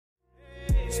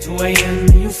It's 2 a.m.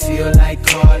 and you feel like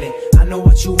calling. I know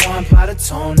what you want by the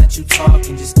tone that you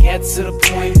talking. Just get to the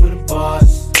point with the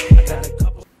boss. I got a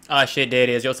couple. Shit, there it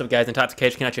is. Yo, what's up, guys?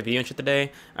 INTOXICATION can your video and shit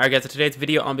today. Alright, guys, in today's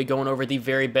video, I'll be going over the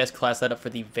very best class setup for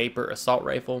the Vapr assault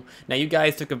rifle. Now, you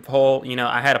guys took a poll. You know,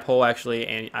 I had a poll actually,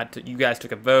 and you guys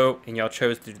took a vote, and y'all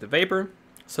chose to do the Vapr.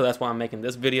 So that's why I'm making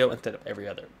this video instead of every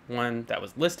other one that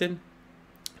was listed.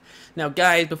 Now,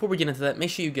 guys, before we get into that, make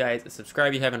sure you guys subscribe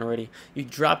if you haven't already. You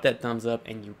drop that thumbs up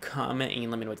and you comment and you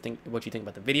let me know what you think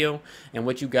about the video and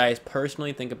what you guys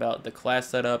personally think about the class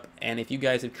setup and if you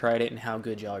guys have tried it and how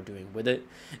good y'all are doing with it.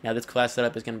 Now, this class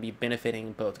setup is going to be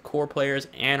benefiting both core players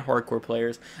and hardcore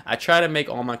players. I try to make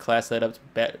all my class setups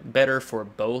better for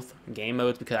both game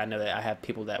modes because I know that I have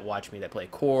people that watch me that play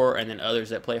core and then others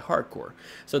that play hardcore.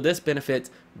 So this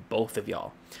benefits both of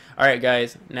y'all. All right,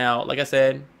 guys. Now, like I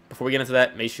said, before we get into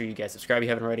that, make sure you guys subscribe if you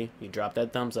haven't already. You drop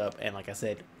that thumbs up, and like I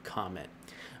said, comment.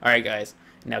 Alright, guys.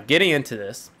 Now, getting into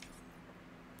this.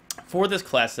 For this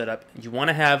class setup, you want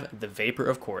to have the Vapr,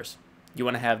 of course. You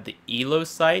want to have the ELO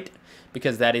sight,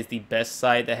 because that is the best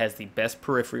sight that has the best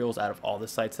peripherals out of all the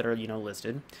sights that are,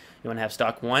 listed. You want to have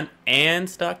stock 1 and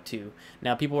stock 2.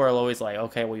 Now, people are always like,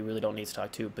 okay, well, you really don't need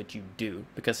stock 2, but you do.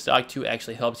 Because stock 2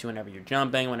 actually helps you whenever you're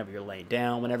jumping, whenever you're laying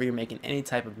down, whenever you're making any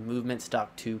type of movement,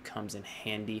 stock 2 comes in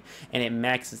handy. And it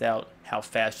maxes out how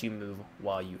fast you move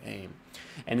while you aim.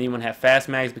 And then you want to have fast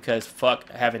mags because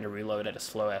fuck having to reload at a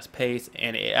slow-ass pace.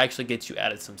 And it actually gets you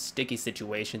out of some sticky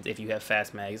situations if you have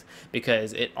fast mags.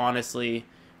 Because it honestly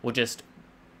will just...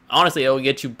 Honestly, it will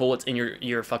get you bullets in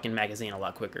your fucking magazine a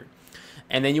lot quicker.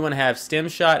 And then you want to have stem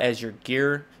shot as your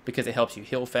gear because it helps you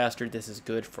heal faster. This is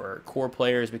good for core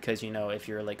players because, if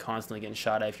you're like constantly getting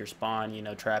shot at, if you're spawn,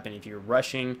 trapping, if you're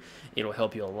rushing, it'll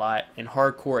help you a lot. In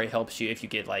hardcore, it helps you if you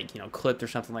get like, clipped or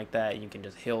something like that. You can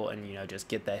just heal and, just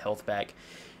get that health back.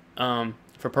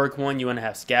 For perk 1, you want to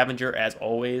have scavenger as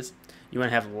always. You want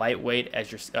to have lightweight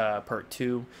as your perk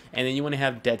 2, and then you want to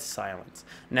have dead silence.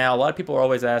 Now, a lot of people are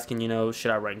always asking,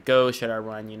 should I run ghost? Should I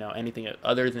run, anything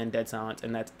other than dead silence?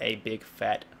 And that's a big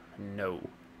fat no.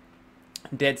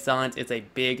 Dead silence is a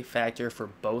big factor for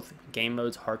both game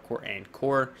modes, hardcore and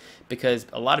core, because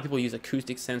a lot of people use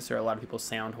acoustic sensor, a lot of people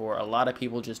sound whore, a lot of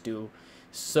people just do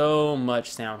so much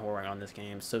sound whoring on this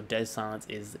game, so dead silence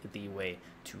is the way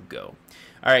to go.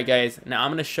 Alright, guys, now I'm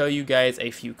going to show you guys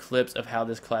a few clips of how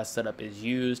this class setup is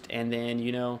used, and then,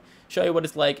 show you what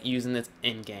it's like using this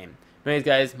in-game. Anyways,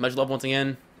 guys, much love once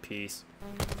again. Peace.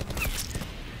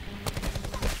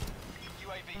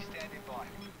 UAV standing by.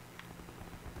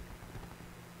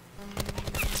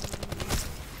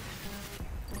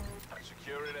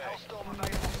 Secure it out. Hellstorm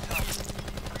available.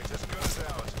 It's as good as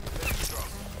ours. Let's drop.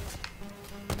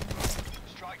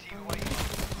 Strike team away.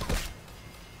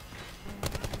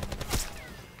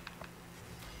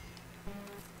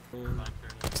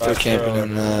 Still camping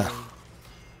in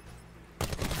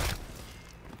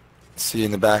see you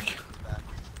in the back.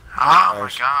 Oh my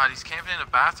god, he's camping in the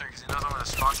bathroom because he knows I'm gonna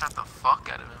spawn trap the fuck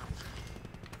out of him.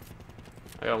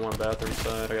 I got one bathroom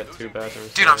side, I got two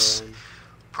bathrooms. Dude,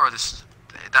 bro,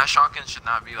 that shotgun should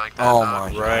not be like that. Oh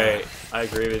my god. Right, I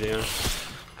agree with you.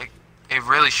 Like, it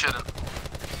really shouldn't.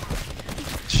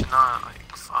 It should not,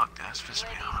 like, fuck, that's pissing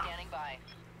me off.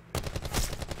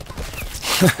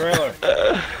 Trailer.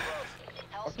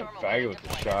 Fucking faggot with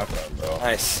the shotgun, bro.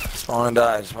 Nice. Spawn and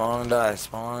die, spawn and die,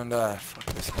 spawn and die. Fuck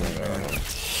this game, man.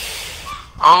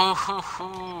 Oh, hoo,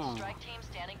 hoo.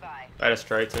 I had a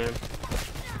strike team.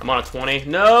 I'm on a 20.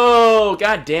 No!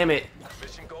 God damn it.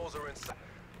 Mission goals are inside.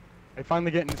 I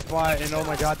finally get in the spot, and oh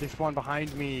my god, they spawned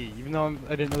behind me. Even though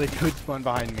I didn't really could spawn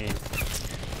behind me.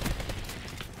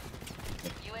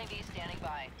 UAV standing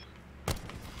by.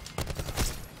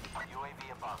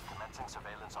 UAV above, commencing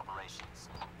surveillance operations.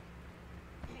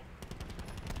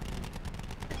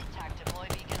 Tac deploy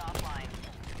beacon offline.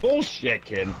 Bullshit,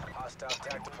 kid. Hostile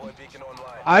tac deploy beacon online.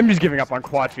 I'm just giving up on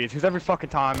quad feeds, because every fucking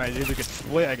time I either get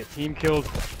split, I get team kills,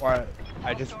 or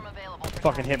I just Hellstorm available for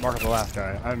fucking hit mark of the last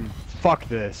guy. Fuck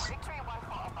this.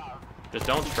 Just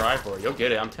don't try for it. You'll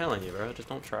get it. I'm telling you, bro. Just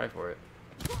don't try for it.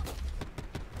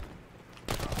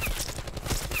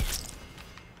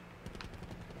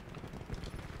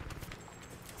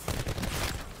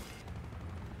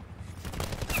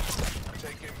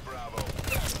 Taking Bravo.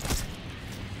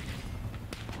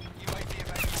 UAV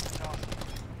available for task.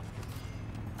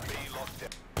 B locked in.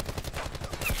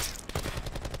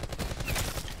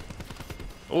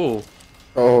 Ooh.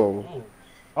 Oh.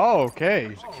 Oh,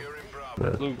 okay. Securing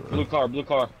Bravo. Blue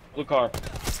car.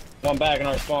 One back in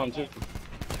our spawn too.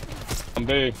 I'm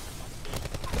big.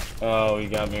 Oh, he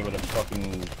got me with a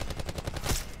fucking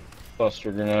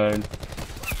cluster grenade.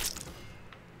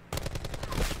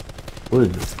 What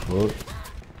is this, fuck?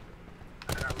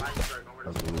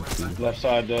 Left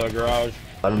side garage.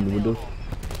 Bottom window.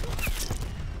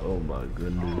 Oh my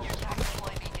goodness. Tactical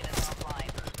beacon is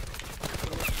offline.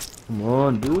 Come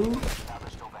on, dude.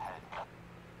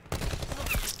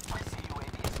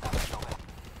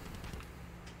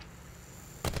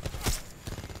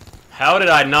 How did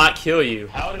I not kill you?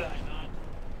 How did I not?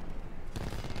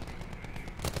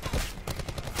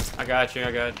 I got you,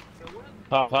 I got you.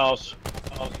 Top house.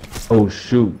 Oh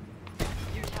shoot.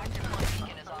 Your tactical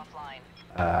beacon is offline.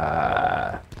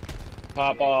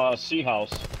 Top C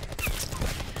house.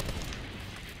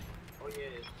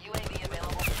 UAV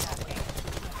available for tasking.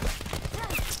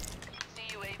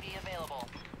 CUAV available.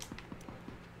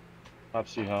 Top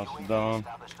C house is down.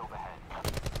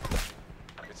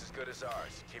 It's as good as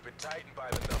ours. Keep it tight and by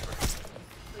the number.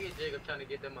 Look at Jacob trying to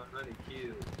get them 100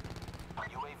 kills.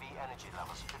 UAV energy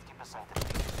levels 50%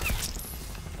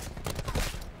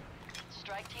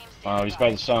 Strike team He's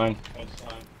by the sign.